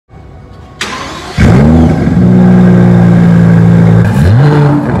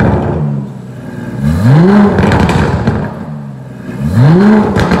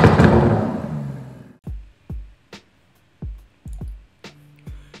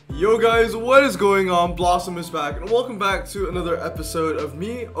Yo guys, what is going on? Blossom is back, and welcome back to another episode of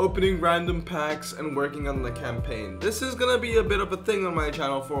me opening random packs and working on the campaign. This is gonna be a bit of a thing on my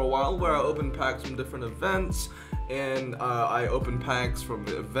channel for a while, where I open packs from different events, and I open packs from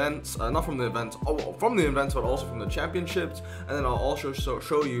the events, not from the events, from the events, but also from the championships, and then I'll also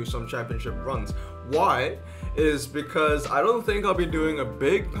show you some championship runs. Why? Is because I don't think I'll be doing a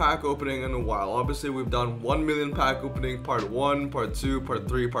big pack opening in a while. Obviously, we've done 1 million pack opening, part 1, part 2, part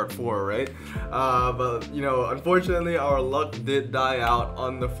 3, part 4, right? But, you know, unfortunately, our luck did die out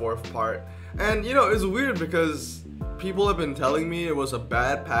on the 4th part. And, you know, it's weird because people have been telling me it was a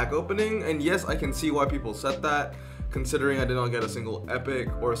bad pack opening, and yes, I can see why people said that, considering I did not get a single epic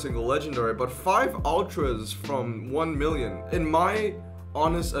or a single legendary, but 5 ultras from 1 million. In my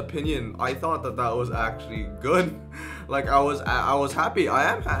honest opinion, I thought that that was actually good. Like I was happy.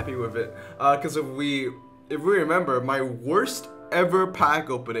 I am happy with it, because if we remember, my worst ever pack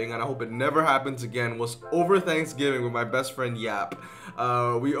opening, and I hope it never happens again, was over Thanksgiving with my best friend Yap.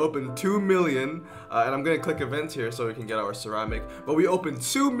 We opened 2 million, and I'm gonna click events here so we can get our ceramic, but we opened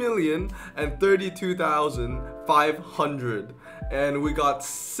 2,032,500, and we got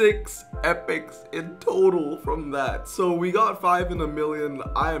 6 epics in total from that. So we got 5 in a million.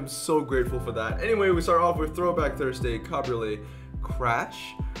 I am so grateful for that. Anyway, we start off with Throwback Thursday, Cabriolet,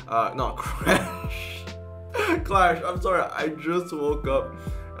 Crash, not Crash, Clash. I'm sorry, I just woke up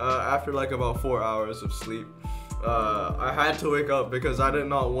after like about 4 hours of sleep. I had to wake up because I did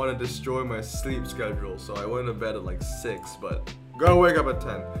not want to destroy my sleep schedule, so I went to bed at like 6, but gotta wake up at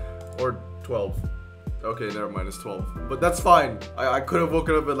 10 or 12. Okay, never mind, it's 12, but that's fine. I could have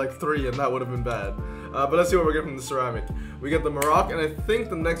woken up at like 3 and that would have been bad. But let's see what we get from the ceramic. We get the Morocco, and I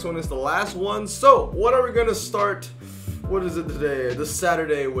think the next one is the last one. So what are we gonna start? What is it today? This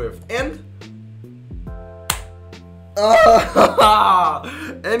Saturday with? And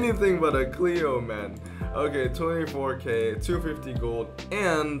anything but a Clio, man. Okay, 24k, 250 gold,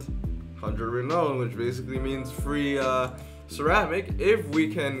 and 100 renown, which basically means free ceramic if we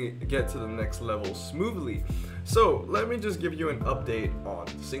can get to the next level smoothly. So let me just give you an update on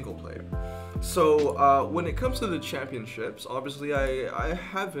single player. So when it comes to the championships, obviously I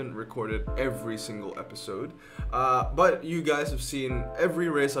haven't recorded every single episode, but you guys have seen every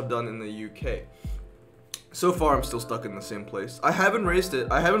race I've done in the UK. So far, I'm still stuck in the same place. I haven't raced it.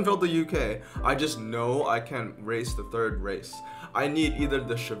 I haven't felt the UK. I just know I can't race the 3rd race. I need either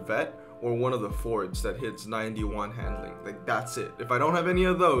the Chevette or one of the Fords that hits 91 handling. Like, that's it. If I don't have any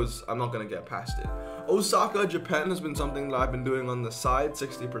of those, I'm not gonna get past it. Osaka, Japan has been something that I've been doing on the side,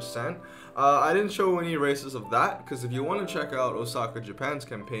 60%. I didn't show any races of that, because if you want to check out Osaka, Japan's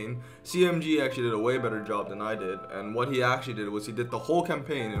campaign, CMG actually did a way better job than I did, and what he actually did was he did the whole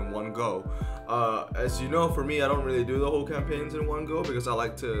campaign in one go. As you know, for me, I don't really do the whole campaigns in one go, because I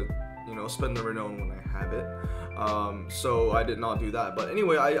like to, you know, spend the renown when I have it. So I did not do that. But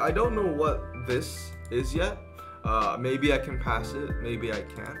anyway, I don't know what this is yet. Maybe I can pass it, maybe I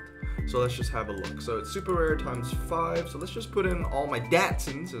can't. So let's just have a look. So it's super rare times 5. So let's just put in all my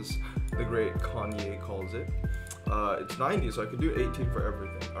Datsons, as the great Kanye calls it. It's 90, so I could do 18 for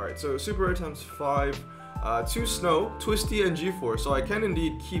everything. Alright, so super rare times 5. 2 snow, twisty, and G4. So I can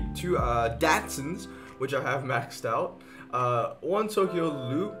indeed keep 2 Datsons, which I have maxed out. 1 Tokyo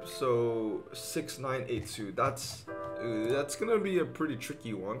loop, so 6982. That's gonna be a pretty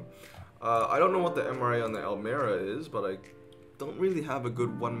tricky one. I don't know what the MRA on the Almera is, but I don't really have a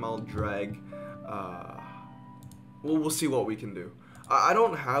good 1 mile drag. Well, we'll see what we can do. I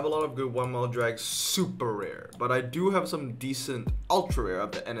don't have a lot of good 1 mile drag super rare, but I do have some decent ultra rare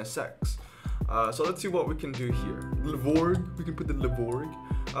of the NSX. So let's see what we can do here. Levorg, we can put the Levorg,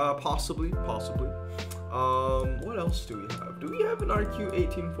 possibly. What else do we have? Do we have an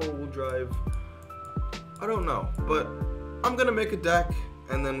RQ18 4-wheel drive? I don't know, but I'm gonna make a deck,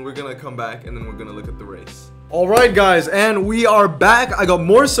 and then we're gonna come back, and then we're gonna look at the race. Alright guys, and we are back. I got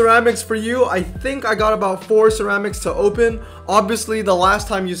more ceramics for you. I think I got about 4 ceramics to open. Obviously, the last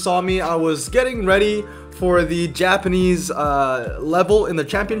time you saw me, I was getting ready for the Japanese level in the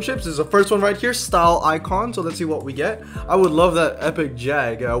championships. This is the first one right here, Style Icon. So let's see what we get. I would love that epic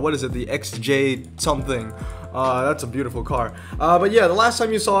Jag. What is it, the XJ something? That's a beautiful car. But yeah, the last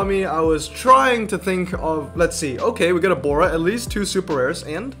time you saw me, I was trying to think of, let's see. Okay, we got a Bora, at least 2 super rares,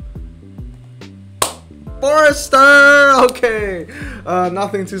 and Forester! Okay,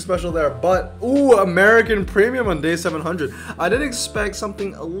 nothing too special there, but ooh, American Premium on day 700. I didn't expect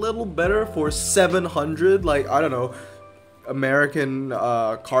something a little better for 700, like, I don't know, American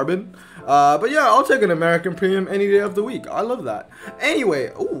carbon. But yeah, I'll take an American premium any day of the week. I love that.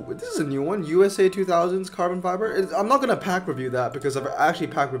 Anyway, oh, this is a new one, USA 2000s carbon fiber. I'm not gonna pack review that because I've actually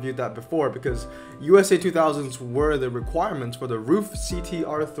pack reviewed that before, because USA 2000s were the requirements for the roof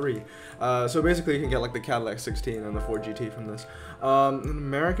CTR3. So basically you can get like the Cadillac 16 and the Ford GT from this.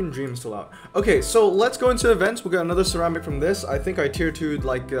 American Dream still out. Okay, so let's go into events. We'll get another ceramic from this. I think I tier 2'd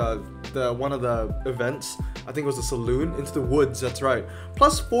like the one of the events. I think it was the saloon into the woods. That's right.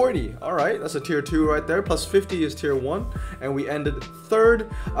 Plus 40. All right, that's a tier 2 right there. Plus 50 is tier 1, and we ended 3rd.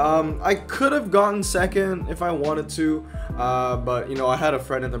 I could have gotten 2nd if I wanted to, but you know, I had a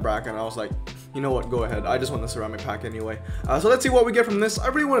friend in the bracket and I was like, you know what, go ahead. I just want the ceramic pack anyway. So let's see what we get from this. I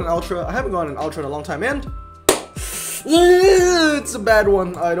really want an ultra. I haven't gotten an ultra in a long time, and it's a bad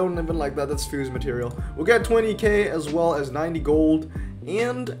one. I don't even like that. That's fused material. We'll get 20k as well as 90 gold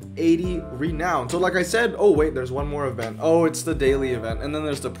and 80 renown. So like I said, oh wait, there's one more event. Oh, it's the daily event, and then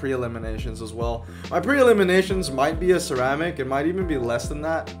there's the pre-eliminations as well. My pre-eliminations might be a ceramic. It might even be less than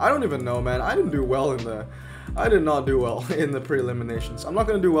that. I don't even know, man. I didn't do well in the I did not do well in the pre-eliminations. I'm not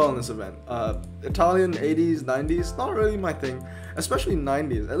going to do well in this event. Italian 80s, 90s, not really my thing. Especially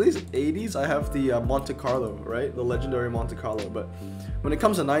 90s. At least 80s, I have the Monte Carlo, right? The legendary Monte Carlo. But when it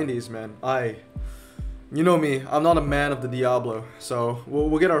comes to 90s, man, you know me, I'm not a man of the Diablo. So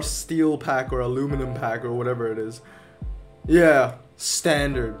we'll get our steel pack or aluminum pack or whatever it is. Yeah,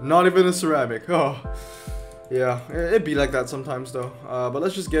 standard. Not even a ceramic. Oh. Yeah, it'd be like that sometimes though, but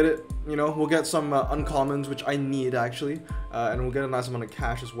let's just get it. You know, we'll get some uncommons, which I need actually, and we'll get a nice amount of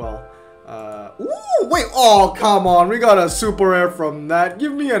cash as well. Ooh, wait, oh come on, we got a super rare from that.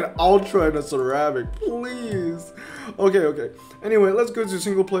 Give me an ultra and a ceramic, please. Okay. Anyway, let's go to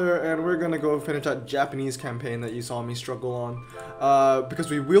single player, and we're gonna go finish that Japanese campaign that you saw me struggle on, because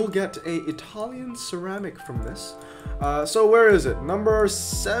we will get a Italian ceramic from this. So where is it? Number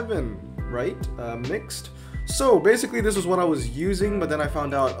 7, right? Mixed. So basically this is what I was using, but then I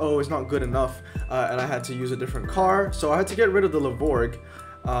found out, oh, it's not good enough, and I had to use a different car, so I had to get rid of the Levorg,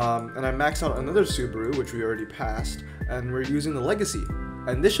 and I maxed out another Subaru, which we already passed, and we're using the Legacy,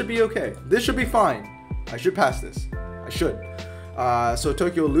 and this should be okay. This should be fine. I should pass this. I should. So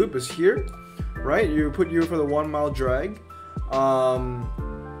Tokyo Loop is here, right? You put you for the 1 mile drag, and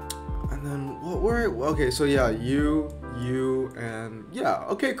then okay, so yeah, you, and yeah,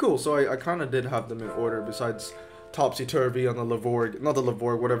 okay, cool. So I kind of did have them in order, besides topsy-turvy on the Levorg, not the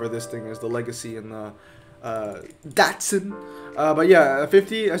Levorg, whatever this thing is, the Legacy and the Datsun. But yeah,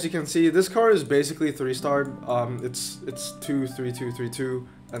 50, as you can see, this car is basically 3-starred. It's 2, 3, 2, 3, 2,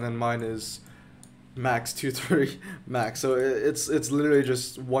 and then mine is max 2, 3, max. So it's literally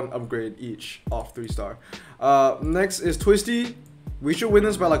just 1 upgrade each off 3-star. Next is Twisty. We should win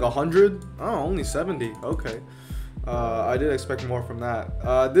this by like 100. Oh, only 70. Okay. I did expect more from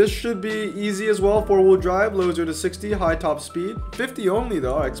that. This should be easy as well. 4-wheel drive, low 0 to 60, high top speed. 50 only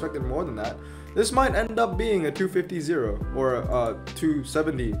though. I expected more than that. This might end up being a 250-0 or a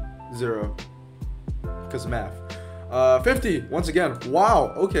 270-0 because math. 50 once again.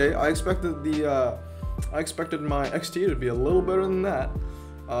 Wow. Okay. I expected my XT to be a little better than that.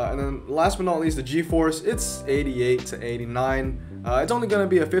 And then last but not least, the G-Force. It's 88 to 89. It's only gonna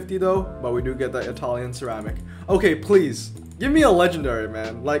be a 50 though, but we do get that Italian ceramic. Okay, please give me a legendary,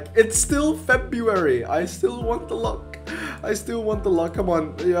 man. Like, it's still February. I still want the luck. Come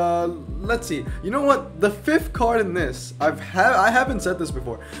on. Let's see. You know what? The 5th card in this, I haven't said this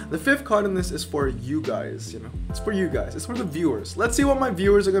before. The 5th card in this is for you guys. You know, it's for you guys. It's for the viewers. Let's see what my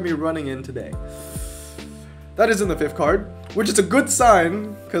viewers are gonna be running in today. That is in the 5th card, which is a good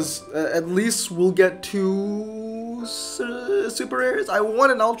sign, because at least we'll get 2 super rares. I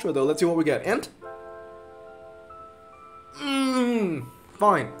want an ultra though. Let's see what we get. And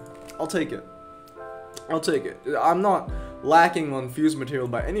fine, I'll take it. I'm not lacking on fused material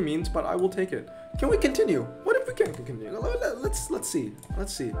by any means, but I will take it. Can we continue? What if we can continue? Let's see.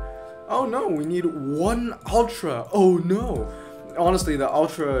 Oh no, we need 1 ultra. Oh no. Honestly, the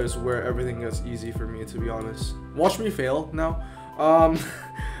ultra is where everything gets easy for me, to be honest. Watch me fail now.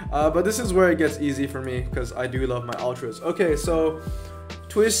 But this is where it gets easy for me, because I do love my ultras. Okay, so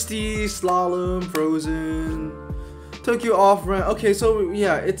Twisty, Slalom, Frozen, Tokyo Off-Ramp. Okay, so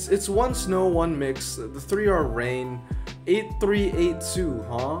yeah, it's 1 snow, 1 mix. The 3 are rain. 8382,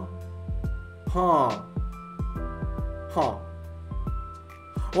 huh?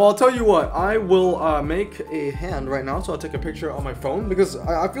 Well, I'll tell you what, I will make a hand right now, so I'll take a picture on my phone, because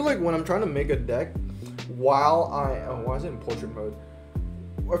I feel like when I'm trying to make a deck while why is it in portrait mode?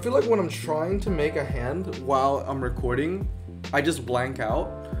 I feel like when I'm trying to make a hand while I'm recording, I just blank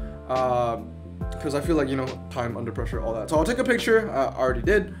out, because I feel like, you know, time under pressure, all that. So I'll take a picture, I already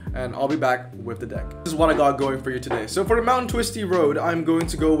did, and I'll be back with the deck. This is what I got going for you today. So for the Mountain Twisty Road, I'm going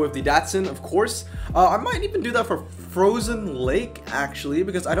to go with the Datsun, of course. I might even do that for Frozen Lake, actually,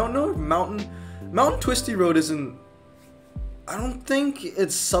 because I don't know if Mountain Twisty Road isn't... I don't think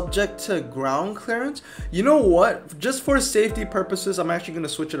it's subject to ground clearance. You know what? Just for safety purposes, I'm actually going to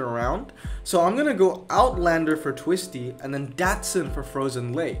switch it around. So I'm going to go Outlander for Twisty and then Datsun for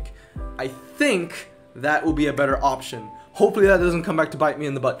Frozen Lake. I think that will be a better option. Hopefully that doesn't come back to bite me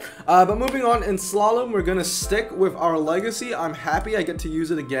in the butt. But moving on, in Slalom, we're going to stick with our Legacy. I'm happy I get to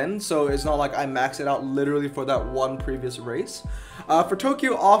use it again, so it's not like I max it out literally for that one previous race. For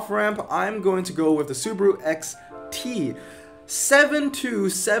Tokyo Off-Ramp, I'm going to go with the Subaru XT.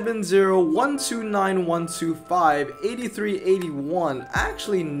 72701291258381.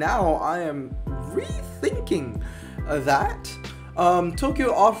 Actually, now I am rethinking that.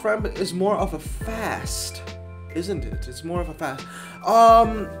 Tokyo Off-Ramp is more of a fast, isn't it? It's more of a fast.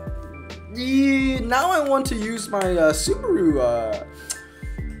 Yeah, now I want to use my Subaru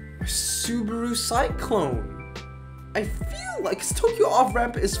Cyclone. I feel like Tokyo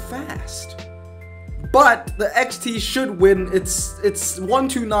Off-Ramp is fast. But the XT should win. It's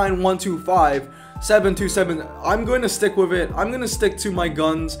 129125 I'm going to stick with it. I'm going to stick to my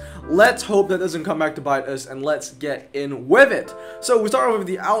guns. Let's hope that doesn't come back to bite us, and let's get in with it. So we start with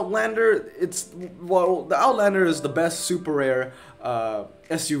the Outlander. The Outlander is the best super rare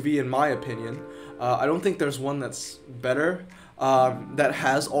SUV in my opinion. I don't think there's one that's better that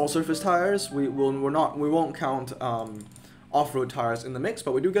has all surface tires. We won't count off-road tires in the mix,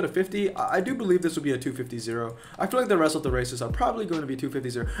 but we do get a 50. I do believe this will be a 250-0. I feel like the rest of the races are probably going to be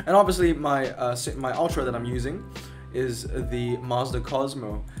 250-0. And obviously my my Ultra that I'm using is the Mazda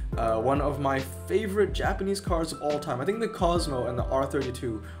Cosmo, one of my favorite Japanese cars of all time. I think the Cosmo and the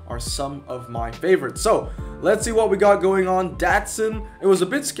R32 are some of my favorites. So let's see what we got going on. Datsun, it was a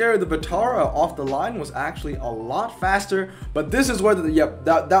bit scary. The Vitara off the line was actually a lot faster, but this is where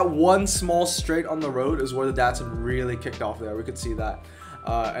that one small straight on the road is where the Datsun really kicked off there. We could see that,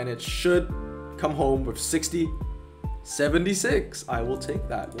 and it should come home with 76. I will take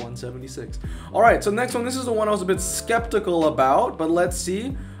that, 176. All right, so next one, this is the one I was a bit skeptical about, but let's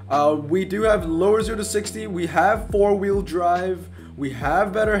see. We do have lower 0 to 60. We have four-wheel drive. We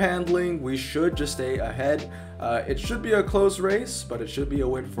have better handling. We should just stay ahead. It should be a close race, but it should be a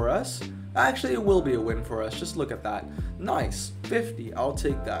win for us. Actually, it will be a win for us. Just look at that. Nice. 50. I'll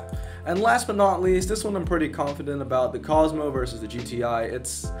take that. And last but not least, this one I'm pretty confident about, the Cosmo versus the GTI.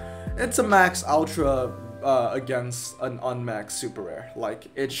 It's a max ultra against an unmaxed super rare. Like,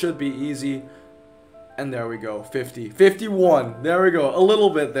 it should be easy. And there we go, 50, 51, there we go, a little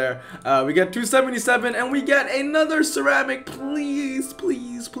bit there. We get 277, and we get another ceramic, please,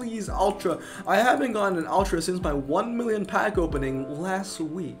 please, please, Ultra. I haven't gotten an Ultra since my 1 million pack opening last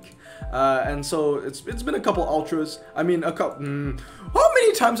week. And so it's been a couple Ultras. I mean, a couple, how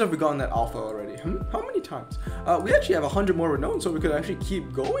many times have we gotten that Alpha already? How many times? We actually have 100 more renown, so we could actually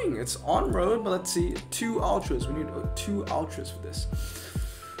keep going. It's on road, but let's see, 2 Ultras. We need 2 Ultras for this.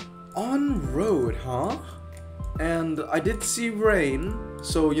 On road, huh? And I did see rain,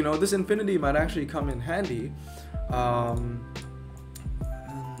 so you know this Infinity might actually come in handy. Well,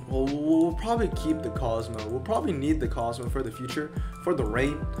 we'll probably keep the Cosmo. We'll probably need the Cosmo for the future, for the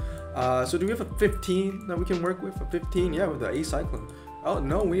rain. So do we have a 15 that we can work with? A 15, yeah, with the A Cyclone. Oh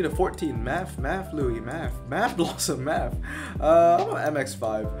no, we need a 14. Math, Louis, math, Blossom, math. How about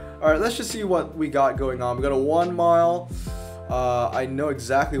MX5? All right, let's just see what we got going on. We got a 1 mile. I know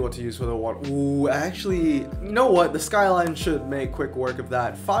exactly what to use for the one. Ooh, actually, you know what? The Skyline should make quick work of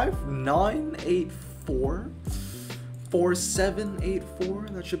that. 5984, 4784.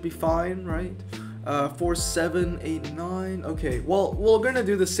 That should be fine, right? 4789. Okay. Well, we're gonna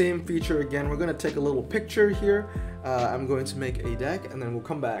do the same feature again. We're gonna take a little picture here. I'm going to make a deck, and then we'll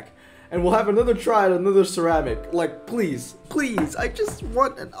come back. And we'll have another try at another ceramic. Like, please, please, I just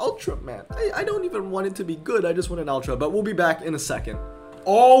want an Ultra, man. I don't even want it to be good, I just want an Ultra, but we'll be back in a second.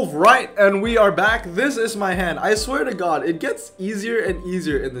 Alright, and we are back. This is my hand. I swear to God, it gets easier and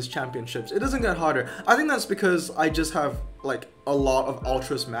easier in this championships. It doesn't get harder. I think that's because I just have, like, a lot of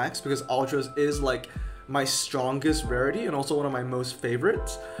Ultras max, because Ultras is, like, my strongest rarity and also one of my most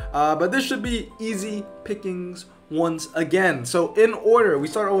favorites. But this should be easy pickings once again. So in order, we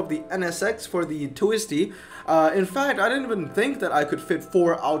start off with the NSX for the Twisty. In fact, I didn't even think that I could fit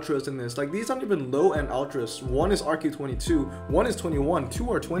 4 Ultras in this. Like, these aren't even low-end Ultras. One is RQ22, one is 21,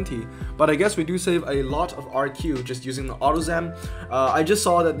 2 are 20. But I guess we do save a lot of RQ just using the AutoZam. I just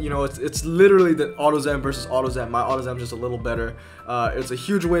saw that, you know, it's literally the AutoZam versus AutoZam. My AutoZam is just a little better. It's a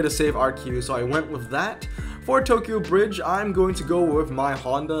huge way to save RQ, so I went with that. For Tokyo Bridge, I'm going to go with my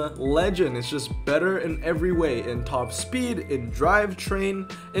Honda Legend. It's just better in every way, in top speed, in drivetrain,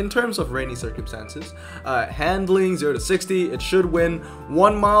 in terms of rainy circumstances. Handling 0 to 60, it should win.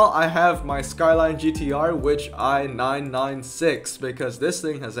 1 mile, I have my Skyline GTR, which I 996 because this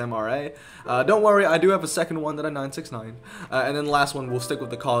thing has MRA. Don't worry, I do have a second one that I 969. And then the last one, we'll stick with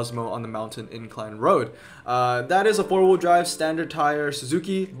the Cosmo on the mountain incline road. That is a 4-wheel drive standard tire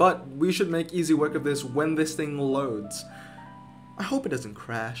Suzuki, but we should make easy work of this when this thing loads. I hope it doesn't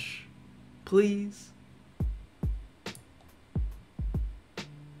crash. Please.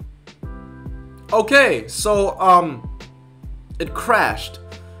 Okay, so it crashed.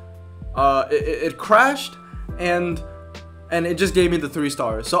 It crashed and it just gave me the 3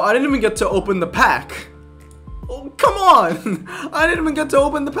 stars. So I didn't even get to open the pack. Oh, come on! I didn't even get to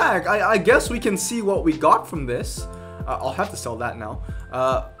open the pack. I guess we can see what we got from this. I'll have to sell that now.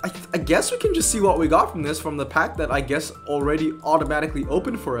 I guess we can just see what we got from this from the pack that I guess already automatically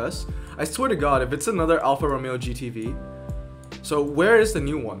opened for us. I swear to God, if it's another Alfa Romeo GTV. So where is the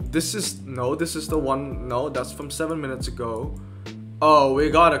new one? This is the one. No, that's from 7 minutes ago. Oh, we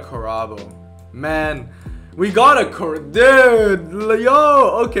got a Carabo. Man, we got a dude,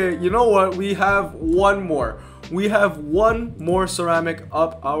 yo. Okay, you know what? We have one more. We have one more ceramic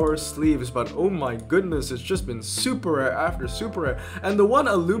up our sleeves, but oh my goodness, it's just been super rare after super rare. And the one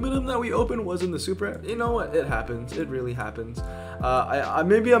aluminum that we opened was in the super rare. You know what? It happens. It really happens.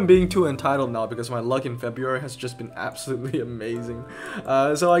 Maybe I'm being too entitled now because my luck in February has just been absolutely amazing.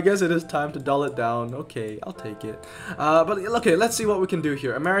 So I guess it is time to dull it down. Okay, I'll take it. But okay, let's see what we can do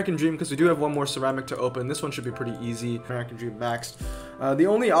here. American Dream, because we do have one more ceramic to open. This one should be pretty easy. American Dream maxed. The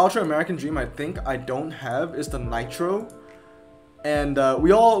only Ultra American Dream I think I don't have is the Nitro. And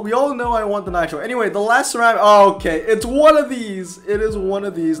we all know I want the Nitro. Anyway, the last ceramic. Oh, okay, it's one of these. It is one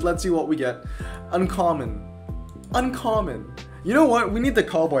of these. Let's see what we get. Uncommon. Uncommon. You know what? We need the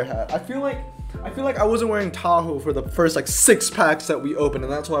cowboy hat. I feel like I wasn't wearing Tahoe for the first like 6 packs that we opened,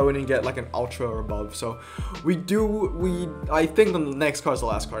 and that's why we didn't get like an Ultra or above. So I think the next card is the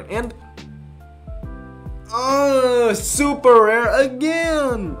last card. And super rare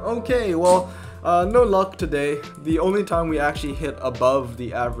again. Okay, well, no luck today. The only time we actually hit above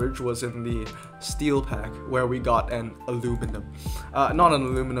the average was in the steel pack where we got an aluminum. Not an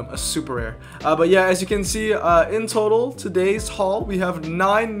aluminum, a super rare. But yeah, as you can see, in total, today's haul, we have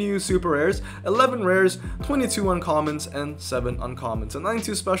 9 new super rares, 11 rares, 22 uncommons, and 7 uncommons. So nothing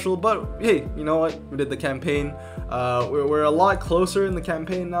too special, but hey, you know what? We did the campaign. We're a lot closer in the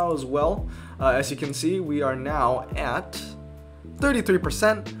campaign now as well. As you can see, we are now at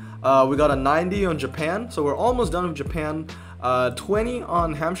 33%. We got a 90 on Japan, so we're almost done with Japan. 20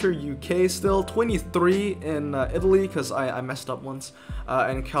 on Hampshire, UK still, 23 in Italy because I messed up once,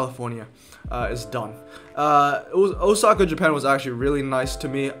 and California is done. Osaka, Japan was actually really nice to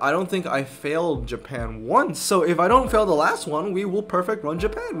me. I don't think I failed Japan once, so if I don't fail the last one, we will perfect run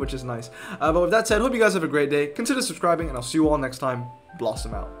Japan, which is nice. But with that said, hope you guys have a great day. Consider subscribing, and I'll see you all next time.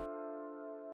 Blossom out.